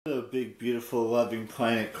big, beautiful, loving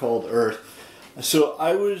planet called Earth. So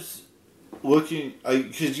I was looking,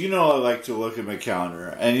 because you know I like to look at my calendar,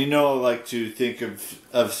 and you know I like to think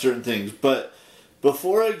of certain things, but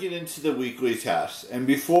before I get into the weekly tasks, and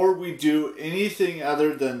before we do anything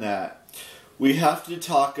other than that, we have to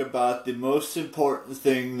talk about the most important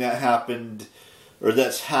thing that happened, or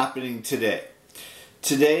that's happening today.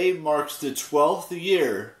 Today marks the 12th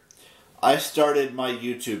year I started my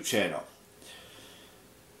YouTube channel.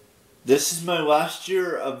 This is my last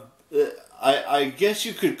year of, I guess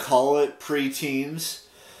you could call it pre-teens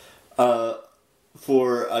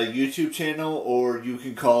for a YouTube channel, or you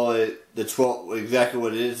can call it the 12th, exactly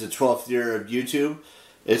what it is, the 12th year of YouTube.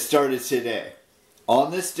 It started today.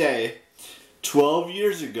 On this day, 12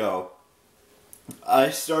 years ago, I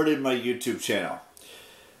started my YouTube channel.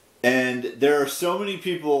 And there are so many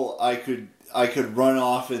people I could run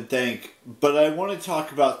off and thank, but I want to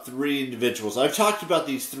talk about three individuals. I've talked about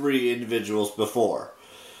these three individuals before.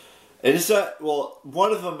 And it's not, well,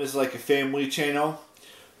 one of them is like a family channel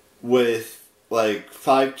with like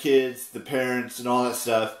 5 kids, the parents, and all that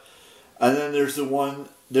stuff. And then there's one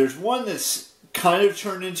that's kind of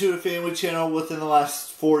turned into a family channel within the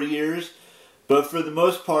last 4 years. But for the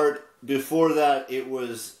most part, before that, it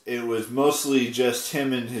was mostly just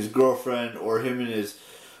him and his girlfriend, or him and his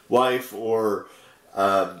wife, or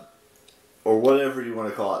whatever you want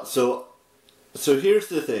to call it. So here's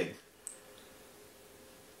the thing.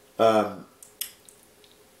 I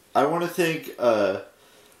want to thank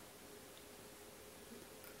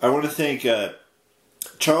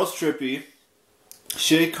Charles Trippy,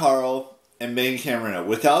 Shay Carl, and Megan Camerino.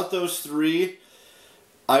 Without those three,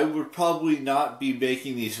 I would probably not be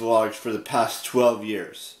making these vlogs for the past 12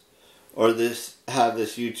 years. Or have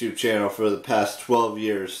this YouTube channel for the past 12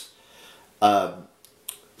 years.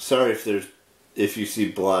 Sorry if you see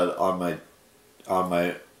blood on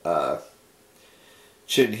my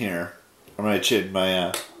chin here. On my chin,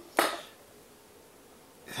 God,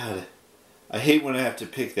 I hate when I have to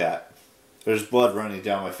pick that. There's blood running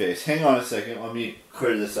down my face. Hang on a second, let me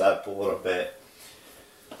clear this up a little bit.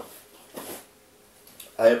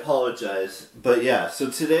 I apologize, but yeah. So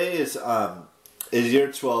today is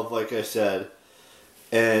year 12, like I said,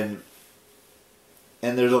 and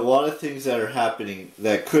there's a lot of things that are happening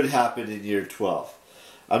that could happen in year 12.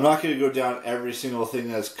 I'm not going to go down every single thing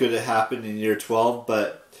that's could have happened in year 12,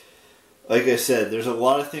 but like I said, there's a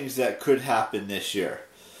lot of things that could happen this year.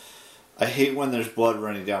 I hate when there's blood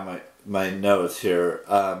running down my nose here.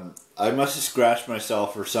 I must have scratched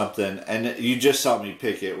myself or something, and you just saw me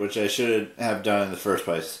pick it, which I shouldn't have done in the first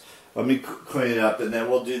place. Let me clean it up, and then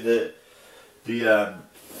we'll do the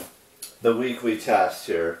weekly task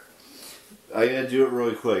here. I'm going to do it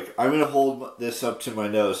really quick. I'm going to hold this up to my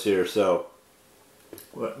nose here, so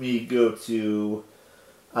let me go to...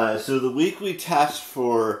 so the weekly tasks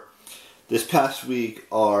for this past week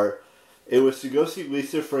are... It was to go see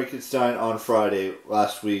Lisa Frankenstein on Friday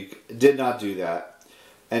last week. Did not do that.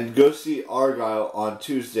 And go see Argyle on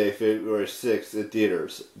Tuesday, February 6th at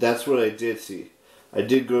theaters. That's what I did see. I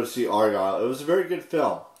did go see Argyle. It was a very good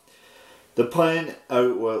film. The plan,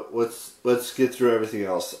 well, let's get through everything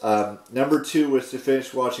else. Number 2 was to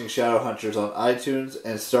finish watching Shadowhunters on iTunes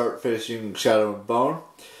and start finishing Shadow and Bone.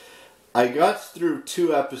 I got through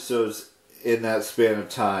 2 episodes in that span of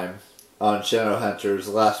time on Shadowhunters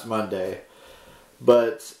last Monday,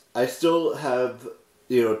 but I still have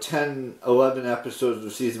 10, 11 episodes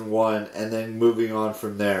of season 1, and then moving on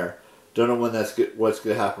from there. Don't know when what's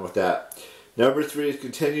going to happen with that. Number 3 is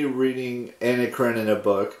continue reading Anna Karenina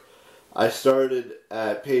book. I started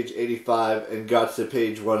at page 85 and got to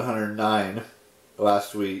page 109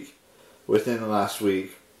 within the last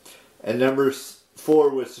week. And number 4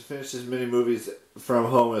 was to finish as many movies from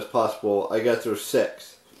home as possible. I got through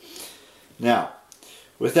 6. Now,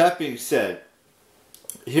 with that being said,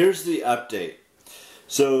 here's the update.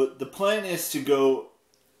 So the plan is to go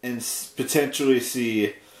and potentially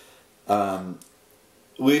see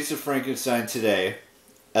Lisa Frankenstein today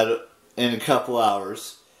in a couple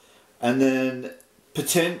hours. And then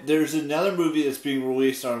there's another movie that's being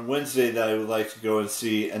released on Wednesday that I would like to go and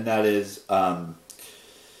see, and that is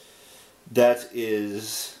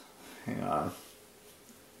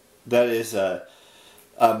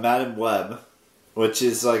Madam Web, which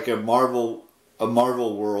is like a Marvel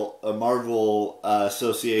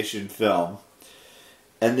Association film.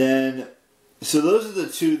 And then, so those are the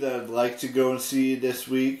 2 that I'd like to go and see this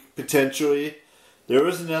week, potentially. There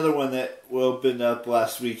was another one that opened up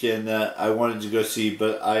last weekend that I wanted to go see,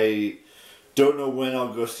 but I don't know when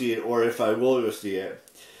I'll go see it or if I will go see it.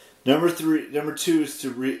 Number 2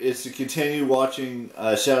 is to continue watching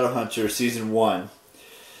Shadowhunter season 1.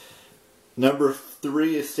 Number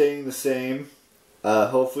 3 is staying the same.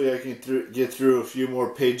 Hopefully I can get through a few more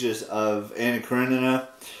pages of Anna Karenina.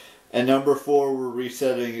 And number 4, we're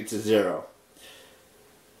resetting it to 0.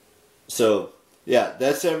 So, yeah,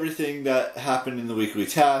 that's everything that happened in the weekly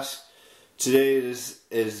task. Today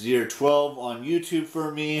is year 12 on YouTube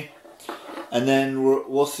for me. And then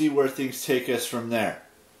we'll see where things take us from there.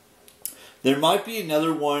 There might be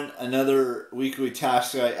another weekly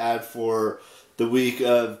task I add for the week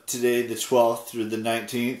of today, the 12th through the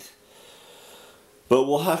 19th. But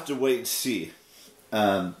we'll have to wait and see.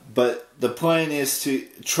 But the plan is to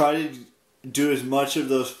try to do as much of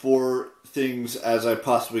those 4 things as I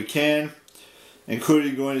possibly can,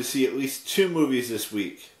 including going to see at least 2 movies this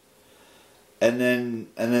week. And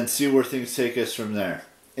then see where things take us from there.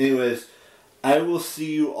 Anyways, I will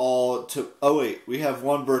see you all oh wait, we have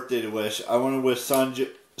one birthday to wish. I want to wish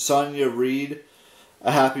Sonia Reed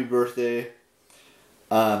a happy birthday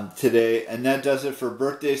today. And that does it for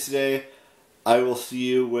birthdays today. I will see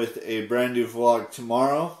you with a brand new vlog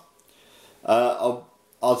tomorrow.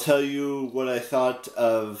 I'll tell you what I thought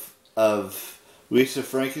of Lisa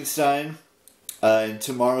Frankenstein in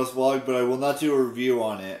tomorrow's vlog, but I will not do a review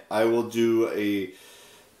on it. I will do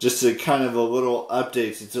just a kind of a little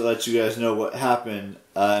update to let you guys know what happened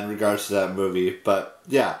in regards to that movie. But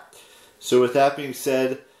yeah, so with that being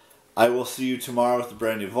said, I will see you tomorrow with a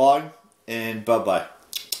brand new vlog, and bye bye.